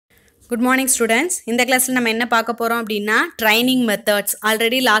Good morning students. இந்த கிளாஸ்ல நம்ம என்ன பார்க்க போறோம் அப்படினா training methods.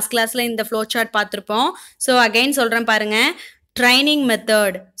 Already last classல இந்த flow chart பார்த்திருப்போம். So again சொல்றேன் பாருங்க. Training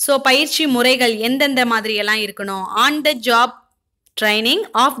method. So பயிற்சி முறைகள் எந்தெந்த மாதிரி எல்லாம் இருக்கணும். On the job training,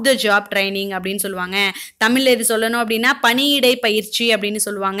 off the job training அப்படினு சொல்வாங்க. தமிழ்ல இது சொல்லணும் அப்படினா பணியிடை பயிற்சி அப்படினு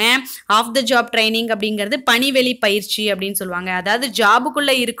சொல்வாங்க. Off the job training அப்படிங்கிறது பணிவெளி பயிற்சி அப்படினு சொல்வாங்க. அதாவது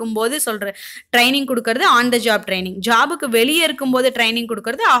ஜாபுக்குள்ள இருக்கும்போது சொல்ற ட்ரைனிங் கொடுக்கிறது on the job training. ஜாபுக்கு வெளியே இருக்கும்போது ட்ரைனிங்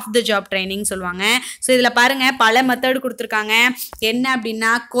கொடுக்கிறது off the job training சொல்வாங்க. சோ இதுல பாருங்க பல மெத்தட் கொடுத்திருக்காங்க. என்ன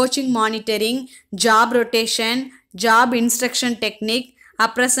அப்படினா coaching monitoring, job rotation, job instruction technique,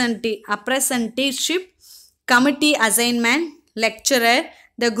 apprenticeship, committee assignment, lecturer,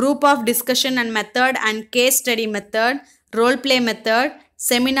 the group of discussion and method and case study method, role play method,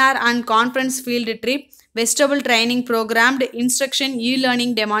 seminar and conference field trip, vegetable training programmed instruction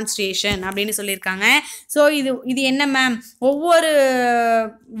e-learning demonstration அப்படினு சொல்லிருக்காங்க. So இது என்ன ma'am ஒவ்வொரு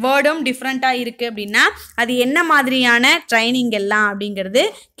வேர்டும் டிஃபரண்டா இருக்கு அப்படினா அது என்ன மாதிரியான ட்ரைனிங் எல்லாம் அப்படிங்கிறது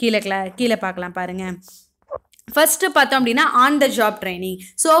கீழ பார்க்கலாம் பாருங்க. First பார்த்தோம் அப்படினா on the job training.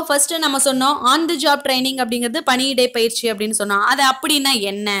 So first நம்ம சொன்னோம் on the job training அப்படிங்கிறது பணியிடை பயிற்சி அப்படினு சொன்னோம். அது அப்படினா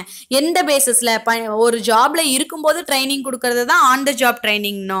என்ன? எந்த பேசிஸ்ல ஒரு ஜாப்ல இருக்கும்போது ட்ரைனிங் கொடுக்கிறது தான் on the job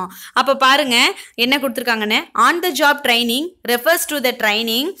training no. அப்ப பாருங்க என்ன கொடுத்திருக்காங்கன்னு on the job training refers to the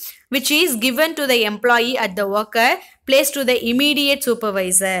training which is given to the employee at the worker placed to the immediate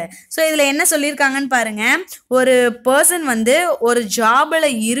supervisor. So இதுல என்ன சொல்லிருக்காங்கன்னு பாருங்க. ஒரு பர்சன் வந்து ஒரு ஜாப்ல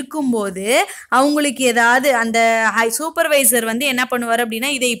இருக்கும்போது அவங்களுக்கு ஏதாவது அந்த சூப்பர்வைசர் வந்து என்ன பண்ணுவார் அப்படினா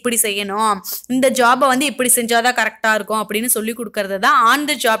இதை இப்படி செய்யணும், இந்த ஜாபை வந்து இப்படி செஞ்சாதான் கரெக்டா இருக்கும் அப்படின்னு சொல்லி கொடுக்கிறது தான் on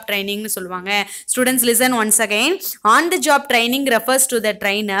the job training னு சொல்வாங்க. Students listen once again. On the job training refers to the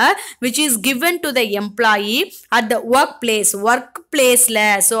trainer which is given to the employee at the workplaceல.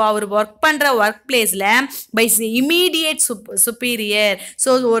 So our work பண்ற ஒர்க் பிளேஸ்ல பை இமீடியேட் சுப்பீரியர்.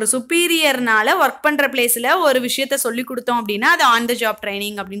 ஸோ ஒரு சுப்பீரியர்னால work பண்ற பிளேஸ்ல ஒரு விஷயத்த சொல்லி கொடுத்தோம் அப்படின்னா அது ஆன் த ஜாப்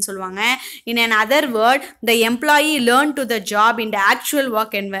ட்ரைனிங் அப்படின்னு சொல்லுவாங்க. In an other word the employee learn to the job in the actual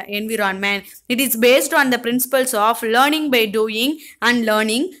work environment. It is based on the principles of learning by doing and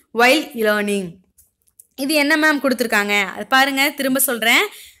learning while learning. இது என்ன ma'am கொடுத்துருக்காங்க அது பாருங்க, திரும்ப சொல்றேன்.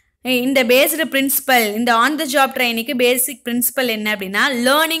 இந்த பேஸ்டு பிரின்சிபல் இந்த on the job ட்ரைனிங்க்கு basic principal என்ன அப்படின்னா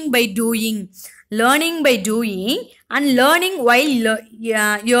learning by doing and learning while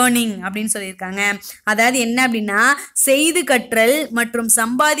earning அப்படின்னு சொல்லியிருக்காங்க. அதாவது என்ன அப்படின்னா செய்து கற்றல் மற்றும்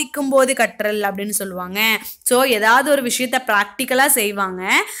சம்பாதிக்கும் போது கற்றல் அப்படின்னு சொல்லுவாங்க. ஸோ ஏதாவது ஒரு விஷயத்த ப்ராக்டிக்கலாக செய்வாங்க,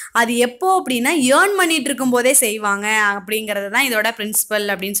 அது எப்போ அப்படின்னா ஏர்ன் பண்ணிட்டு இருக்கும் போதே செய்வாங்க அப்படிங்கிறது தான் இதோட பிரின்சிபல்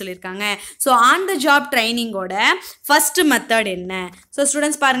அப்படின்னு சொல்லியிருக்காங்க. So on the job ட்ரைனிங்கோட first method என்ன? ஸோ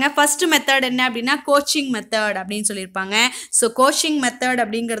ஸ்டூடெண்ட்ஸ் பாருங்க, ஃபர்ஸ்ட் மெத்தட் என்ன அப்படின்னா கோச்சிங் மெத்தட் அப்படின்னு சொல்லியிருப்பாங்க. ஸோ கோச்சிங் மெத்தட்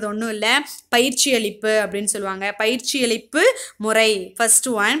அப்படிங்கிறது ஒன்றும் இல்லை, பயிற்சி அளிப்பு அப்படின்னு சொல்லுவாங்க. பயிற்சி அளிப்பு முறை first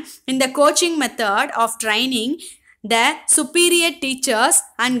one. In the coaching method of training, the superior teachers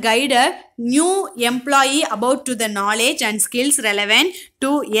and guide new employee about to the knowledge and skills relevant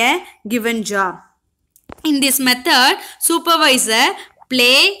to a given job. In this method, supervisor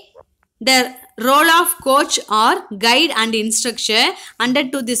play the role of coach or guide and instructor. Under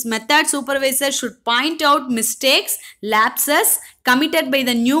to this method, supervisor should point out mistakes, lapses committed by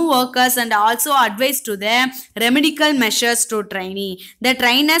the new workers and also advise to the remedial measures to trainee. The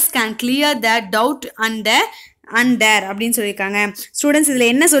trainers can clear the doubt and there அப்படின்னு சொல்லியிருக்காங்க. Students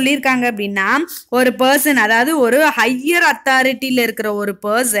இதில் என்ன சொல்லியிருக்காங்க அப்படின்னா ஒரு person, அதாவது ஒரு higher அத்தாரிட்டியில் இருக்கிற ஒரு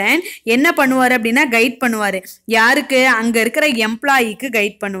பர்சன் என்ன பண்ணுவார் அப்படின்னா கைட் பண்ணுவார். யாருக்கு? அங்கே இருக்கிற எம்ப்ளாயிக்கு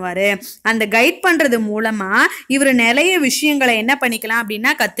கைட் பண்ணுவார். அந்த கைட் பண்ணுறது மூலமாக இவர் நிறைய விஷயங்களை என்ன பண்ணிக்கலாம்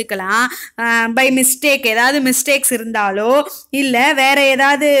அப்படின்னா கற்றுக்கலாம். பை மிஸ்டேக், ஏதாவது மிஸ்டேக்ஸ் இருந்தாலோ இல்லை வேற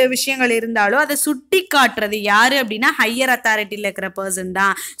ஏதாவது விஷயங்கள் இருந்தாலோ அதை சுட்டி காட்டுறது யாரு அப்படின்னா ஹையர் அத்தாரிட்டியில் இருக்கிற பர்சன்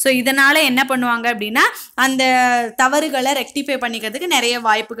தான். ஸோ இதனால் என்ன பண்ணுவாங்க அப்படின்னா அந்த தவறுகளை ரெக்டிஃபை பண்ணிக்கிறதுக்கு நிறைய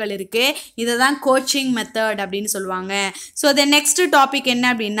வாய்ப்புகள் இருக்கு. இதை தான் கோச்சிங் மெத்தட் அப்படின்னு சொல்லுவாங்க. ஸோ த நெக்ஸ்ட் டாபிக்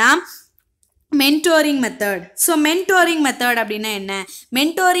என்ன அப்படின்னா mentoring method. So mentoring method அப்படின்னா என்ன?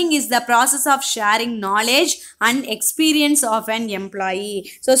 Mentoring is the process of sharing knowledge and experience of an employee.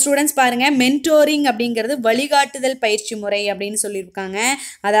 So students பாருங்க, mentoring அப்படிங்கிறது வழிகாட்டுதல் பயிற்சி முறை அப்படின்னு சொல்லியிருக்காங்க.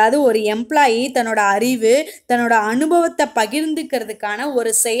 அதாவது ஒரு எம்ப்ளாயி தன்னோட அறிவு தன்னோட அனுபவத்தை பகிர்ந்துக்கிறதுக்கான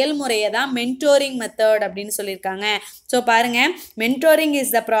ஒரு செயல்முறையை தான் mentoring method அப்படின்னு சொல்லியிருக்காங்க. ஸோ பாருங்க, mentoring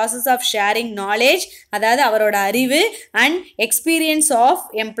is the process of sharing knowledge, அதாவது அவரோட அறிவு, and experience of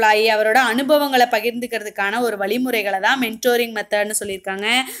employee, அவரோட அனுபவ அனுபவங்களை பகிர்ந்துக்கிறதுக்கான ஒரு வழிமுறைகளை தான் மென்டோரிங் மெத்தட்னு சொல்லியிருக்காங்க.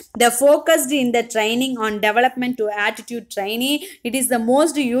 The focused in the training on development to attitude trainee. It is the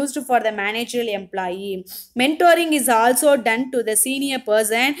most used for the managerial employee. Mentoring is also done to the senior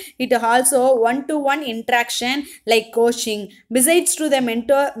person. It also one-to-one interaction like coaching. Besides to the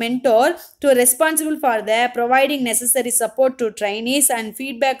mentor to responsible for the providing necessary support to trainees and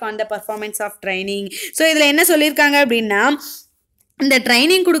feedback on the performance of training. So இதுல என்ன சொல்லியிருக்காங்க அப்படின்னா, இந்த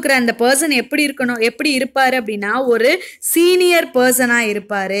training கொடுக்குற அந்த person எப்படி இருப்பார் அப்படின்னா ஒரு சீனியர் பர்சனாக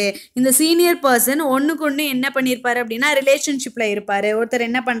இருப்பார். இந்த சீனியர் பர்சன் ஒன்றுக்கு ஒன்று என்ன பண்ணியிருப்பார் அப்படின்னா ரிலேஷன்ஷிப்பில் இருப்பார். ஒருத்தர்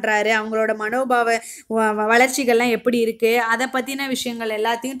என்ன பண்ணுறாரு, அவங்களோட மனோபாவ வளர்ச்சிகள்லாம் எப்படி இருக்குது, அதை பற்றின விஷயங்கள்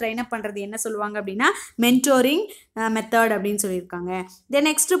எல்லாத்தையும் ட்ரைன் அப் பண்ணுறது என்ன சொல்லுவாங்க அப்படின்னா மென்டோரிங் மெத்தட் அப்படின்னு சொல்லியிருக்காங்க. தென்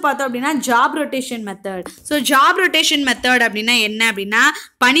நெக்ஸ்ட் பார்த்தோம் அப்படின்னா job rotation method. So job rotation method அப்படின்னா என்ன அப்படின்னா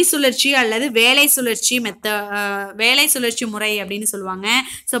பணி சுழற்சி அல்லது வேலை சுழற்சி முறை அப்படின்னு சொல்லுவாங்க.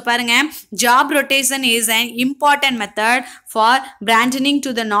 ஸோ பாருங்க, job rotation is an important method for broadening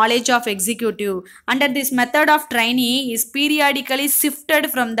to the knowledge of executive. Under this method of trainee is periodically shifted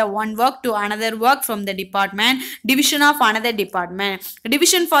from the one work to another work from the division of another department.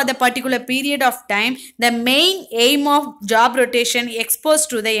 Division for the particular period of time. The main aim of job rotation exposed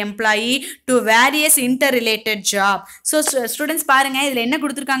to the employee to various interrelated job. So students பாருங்க, இதுல என்ன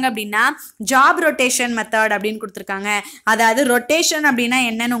கொடுத்திருக்காங்க அப்படின்னா job rotation method அப்படின்னு கொடுத்திருக்காங்க. அதாவது rotation அப்படின்னா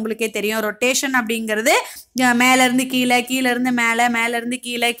என்னன்னு உங்களுக்கே தெரியும். ரொட்டேஷன் அப்படிங்கிறது மேல இருந்து கீழே, கீழே இருந்து மேலே, மேல இருந்து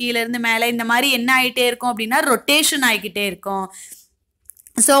கீழே, கீழே இருந்து மேலே, இந்த மாதிரி என்ன ஆகிட்டே இருக்கும் அப்படின்னா ரொட்டேஷன் ஆகிக்கிட்டே இருக்கும்.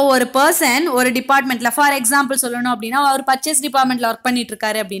 ஸோ ஒரு பர்சன் ஒரு டிபார்ட்மெண்ட்டில், ஃபார் எக்ஸாம்பிள் சொல்லணும் அப்படின்னா ஒரு பர்ச்சேஸ் டிபார்ட்மெண்ட்டில் ஒர்க் பண்ணிட்டு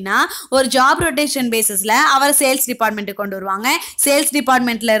இருக்காரு அப்படின்னா ஒரு ஜாப் ரொட்டேஷன் பேசிஸில் அவர் சேல்ஸ் டிபார்ட்மெண்ட்டுக்கு கொண்டு வருவாங்க. சேல்ஸ்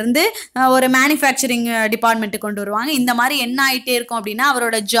டிபார்ட்மெண்ட்டில் இருந்து ஒரு மேனுஃபேக்சரிங் டிபார்ட்மெண்ட்டுக்கு கொண்டு வருவாங்க. இந்த மாதிரி என்ன ஆகிட்டே இருக்கும் அப்படின்னா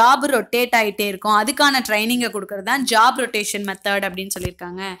அவரோட ஜாப் ரொட்டேட் ஆகிட்டே இருக்கும். அதுக்கான ட்ரைனிங்கை கொடுக்கறது தான் ஜாப் ரொட்டேஷன் மெத்தட் அப்படின்னு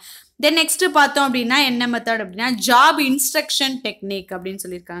சொல்லியிருக்காங்க. தென் நெக்ஸ்ட் பார்த்தோம் அப்படின்னா என்ன மெத்தட் அப்படின்னா ஜாப் இன்ஸ்ட்ரக்ஷன் டெக்னிக் அப்படின்னு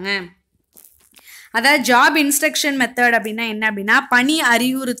சொல்லியிருக்காங்க. அதாவது ஜாப் இன்ஸ்ட்ரக்ஷன் மெத்தட் அப்படின்னா என்ன அப்படின்னா பணி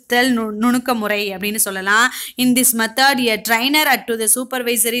அறிவுறுத்தல் நுணுக்க முறை அப்படின்னு சொல்லலாம். In this method a trainer at to the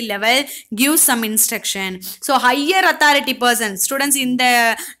supervisory level gives some instruction. So higher authority person. Students இந்த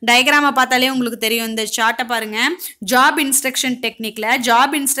டயக்ராமை பார்த்தாலே உங்களுக்கு தெரியும். இந்த சார்ட்டை பாருங்க. Job instruction டெக்னிக்ல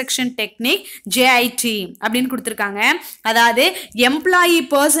job instruction technique JIT அப்படின்னு கொடுத்துருக்காங்க. அதாவது எம்ப்ளாயி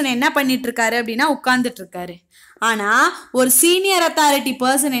பர்சன் என்ன பண்ணிட்டு இருக்காரு அப்படின்னா உட்கார்ந்துட்டு இருக்காரு. ஆனால் ஒரு சீனியர் அத்தாரிட்டி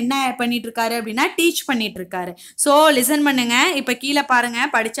பர்சன் என்ன பண்ணிட்டு இருக்காரு அப்படின்னா டீச் பண்ணிட்டு இருக்காரு. ஸோ லிசன் பண்ணுங்க. இப்போ கீழே பாருங்க,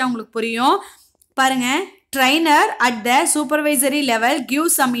 படிச்சா உங்களுக்கு புரியும். பாருங்க, trainer at the supervisory level give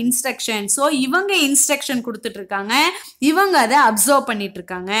some instruction. So இவங்க இன்ஸ்ட்ரக்ஷன் கொடுத்துட்டு இருக்காங்க, இவங்க அதை அப்சர்வ் பண்ணிட்டு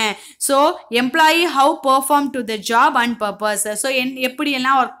இருக்காங்க. So employee how perform to the job and purpose. So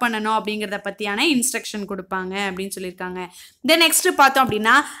எப்படியெல்லாம் ஒர்க் பண்ணணும் அப்படிங்கிறத பற்றியான இன்ஸ்ட்ரக்ஷன் கொடுப்பாங்க அப்படின்னு சொல்லியிருக்காங்க. தென் நெக்ஸ்ட் பார்த்தோம்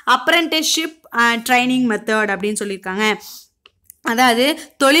அப்படின்னா அப்ரெண்டிஸ்ஷிப் ட்ரைனிங் மெத்தட் அப்படின்னு சொல்லியிருக்காங்க. அதாவது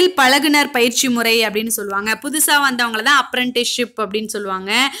தொழில் பழகுனர் பயிற்சி முறை அப்படின்னு சொல்லுவாங்க. புதுசாக வந்தவங்களை தான் அப்ரெண்டிஸ்ஷிப் அப்படின்னு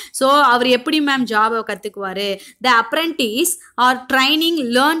சொல்லுவாங்க. ஸோ அவர் எப்படி மேம் ஜாபை கற்றுக்குவார்? த apprentice R training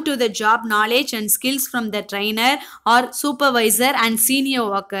learn to the job knowledge and skills from the trainer R supervisor and senior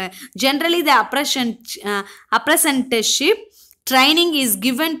worker. Generally the apprenticeship training is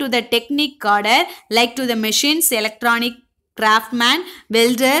given to the technique cadre like to the machines, electronic, craftsman,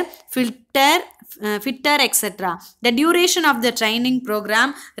 welder, fitter, etc. The duration of the training program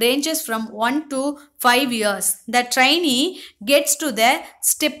ranges from 1 to 5 years. The trainee gets to the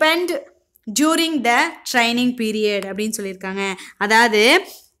stipend during the training period அப்படின்னு சொல்லியிருக்காங்க. அதாவது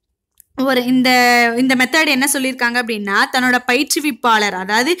ஒரு இந்த method என்ன சொல்லியிருக்காங்க அப்படின்னா தன்னோட பயிற்றுவிப்பாளர்,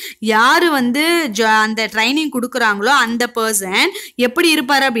 அதாவது யார் வந்து அந்த ட்ரைனிங் கொடுக்குறாங்களோ அந்த பர்சன் எப்படி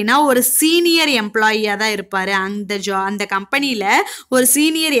இருப்பார் அப்படின்னா ஒரு சீனியர் எம்ப்ளாயியாக தான் இருப்பார். அந்த கம்பெனியில் ஒரு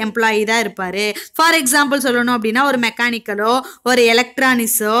சீனியர் எம்ப்ளாயி தான் இருப்பார். ஃபார் எக்ஸாம்பிள் சொல்லணும் அப்படின்னா ஒரு மெக்கானிக்கலோ ஒரு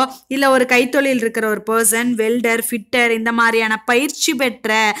எலக்ட்ரானிக்ஸோ இல்லை ஒரு கைத்தொழில் இருக்கிற ஒரு பர்சன், வெல்டர், ஃபிட்டர், இந்த மாதிரியான பயிற்சி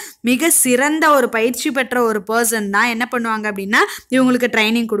பெற்ற மிக சிறந்த ஒரு பயிற்சி பெற்ற ஒரு பர்சன் தான் என்ன பண்ணுவாங்க அப்படின்னா இவங்களுக்கு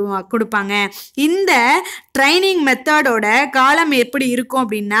ட்ரைனிங் கொடுப்பாங்க. இந்த ட்ரைனிங் மெத்தடோட காலம் எப்படி இருக்கும்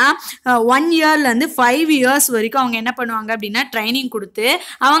அப்படின்னா 1 இயர்லேருந்து 5 இயர்ஸ் வரைக்கும் அவங்க என்ன பண்ணுவாங்க அப்படின்னா ட்ரைனிங் கொடுத்து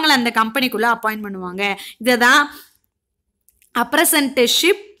அவங்கள அந்த கம்பெனிக்குள்ளே அப்பாயிண்ட் பண்ணுவாங்க. இதை தான்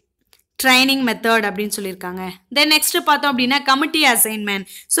அப்ரெண்டிஸ்ஷிப் ட்ரைனிங் மெத்தட் அப்படின்னு சொல்லியிருக்காங்க. தென் நெக்ஸ்ட் பார்த்தோம் அப்படின்னா committee assignment.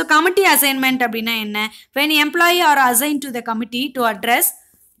 So committee assignment அப்படின்னா என்ன? when employee are assigned to the committee to address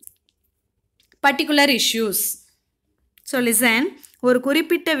particular issues. So listen, ஒரு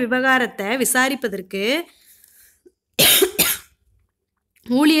குறிப்பிட்ட விவகாரத்தை விசாரிப்பதற்கு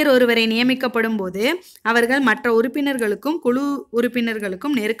ஊழியர் ஒருவரை நியமிக்கப்படும் போது அவர்கள் மற்ற உறுப்பினர்களுக்கும் குழு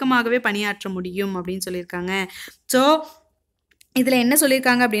உறுப்பினர்களுக்கும் நெருக்கமாகவே பணியாற்ற முடியும் அப்படின்னு சொல்லியிருக்காங்க. ஸோ இதில் என்ன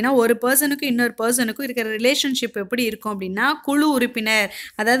சொல்லியிருக்காங்க அப்படின்னா ஒரு பர்சனுக்கும் இன்னொரு பர்சனுக்கும் இருக்கிற ரிலேஷன்ஷிப் எப்படி இருக்கும் அப்படின்னா குழு உறுப்பினர்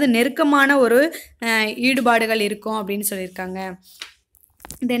அதாவது நெருக்கமான ஒரு ஈடுபாடுகள் இருக்கும் அப்படின்னு சொல்லியிருக்காங்க.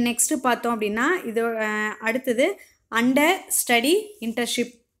 தென் நெக்ஸ்ட்டு பார்த்தோம் அப்படின்னா இது அடுத்தது under study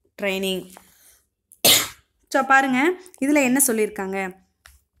internship training. So பாருங்கள் இதில் என்ன சொல்லியிருக்காங்க,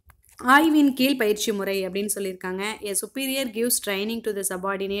 ஆய்வின் கீழ் பயிற்சி முறை அப்படின்னு சொல்லியிருக்காங்க. A superior gives training to the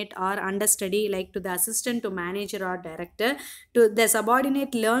subordinate or understudy like to the assistant to manager or director. To the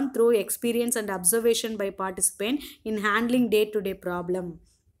subordinate learn through experience and observation by participant in handling day-to-day problem.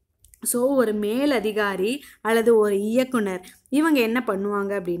 So ஒரு மேல் அதிகாரி அல்லது ஒரு இயக்குனர் இவங்க என்ன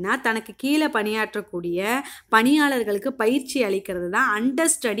பண்ணுவாங்க அப்படின்னா தனக்கு கீழே பணியாற்றக்கூடிய பணியாளர்களுக்கு பயிற்சி அளிக்கிறது தான்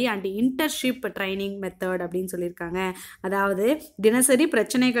under study and internship training method அப்படின்னு சொல்லியிருக்காங்க. அதாவது தினசரி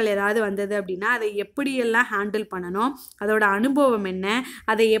பிரச்சனைகள் ஏதாவது வந்தது அப்படின்னா அதை எப்படியெல்லாம் ஹேண்டில் பண்ணணும், அதோட அனுபவம் என்ன,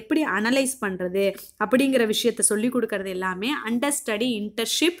 அதை எப்படி அனலைஸ் பண்ணுறது அப்படிங்கிற விஷயத்தை சொல்லி கொடுக்கறது எல்லாமே under study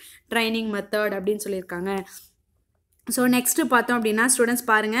internship training method அப்படின்னு சொல்லியிருக்காங்க. ஸோ நெக்ஸ்ட்டு பார்த்தோம் அப்படின்னா ஸ்டூடெண்ட்ஸ்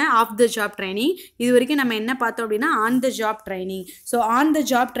பாருங்கள் ஆஃப் த ஜாப் ட்ரைனிங். இது வரைக்கும் நம்ம என்ன பார்த்தோம் அப்படின்னா on the job training. So on the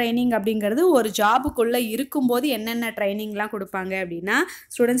job training அப்படிங்கிறது ஒரு ஜாபுக்குள்ளே இருக்கும்போது என்னென்ன ட்ரைனிங்லாம் கொடுப்பாங்க அப்படின்னா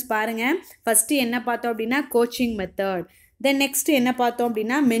ஸ்டூடெண்ட்ஸ் பாருங்கள் ஃபஸ்ட்டு என்ன பார்த்தோம் அப்படின்னா கோச்சிங் மெத்தட், தென் நெக்ஸ்ட்டு என்ன பார்த்தோம்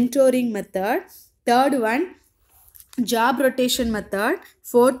அப்படின்னா mentoring method, third one job rotation method,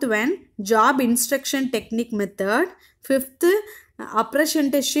 fourth one job instruction technique method, fifth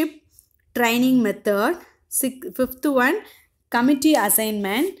apprenticeship training method, fifth one committee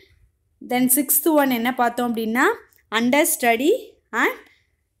assignment, தென் சிக்ஸ்த்து ஒன் என்ன பார்த்தோம் அப்படின்னா under study and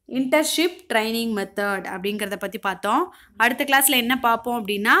internship training method அப்படிங்கிறத பற்றி பார்த்தோம். அடுத்த கிளாஸில் என்ன பார்ப்போம்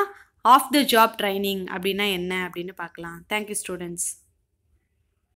அப்படின்னா ஆஃப் த ஜாப் ட்ரைனிங் அப்படின்னா என்ன அப்படின்னு பார்க்கலாம். Thank you students.